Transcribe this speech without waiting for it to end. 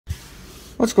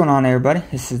What's going on, everybody?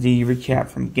 This is the recap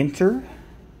from Ginter.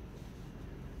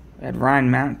 We had Ryan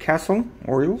Mountcastle,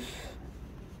 Orioles.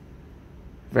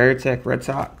 Veritek, Red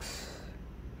Sox.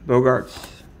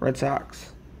 Bogarts, Red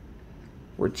Sox.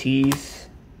 Ortiz.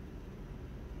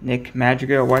 Nick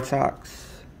Madrigal, White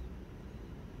Sox.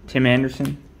 Tim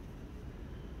Anderson.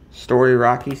 Story,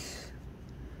 Rockies.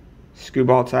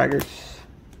 Screwball, Tigers.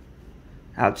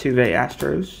 Altuve,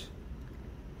 Astros.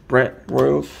 Brett,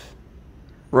 Royals.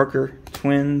 Rooker,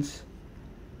 Twins.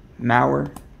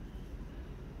 Mauer.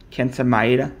 Kenta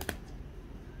Maeda.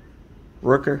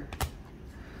 Rooker.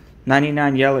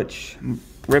 99 Yelich,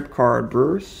 Rip Card,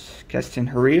 Brewers. Keston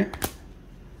Hiura.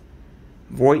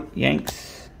 Voit,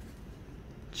 Yanks.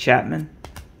 Chapman.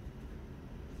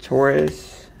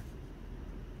 Torres.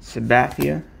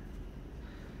 Sabathia.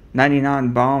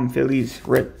 99 Bomb, Phillies,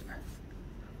 Rip.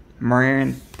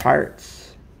 Moran,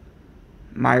 Pirates.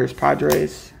 Myers,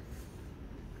 Padres.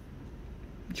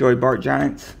 Joey Bart,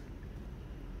 Giants.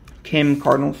 Kim,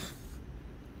 Cardinals.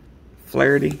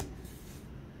 Flaherty.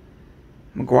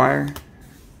 McGuire.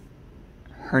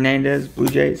 Hernandez, Blue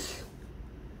Jays.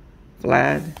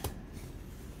 Vlad.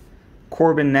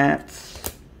 Corbin,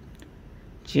 Nats.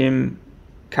 Jim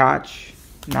Koch,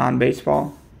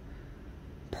 non-baseball.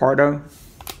 Pardo,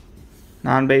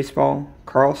 non-baseball.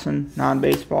 Carlson,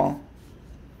 non-baseball.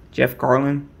 Jeff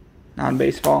Garland,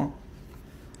 non-baseball.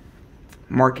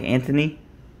 Mark Anthony,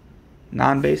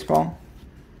 non-baseball.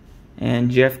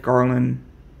 And Jeff Garland,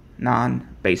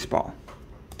 non-baseball.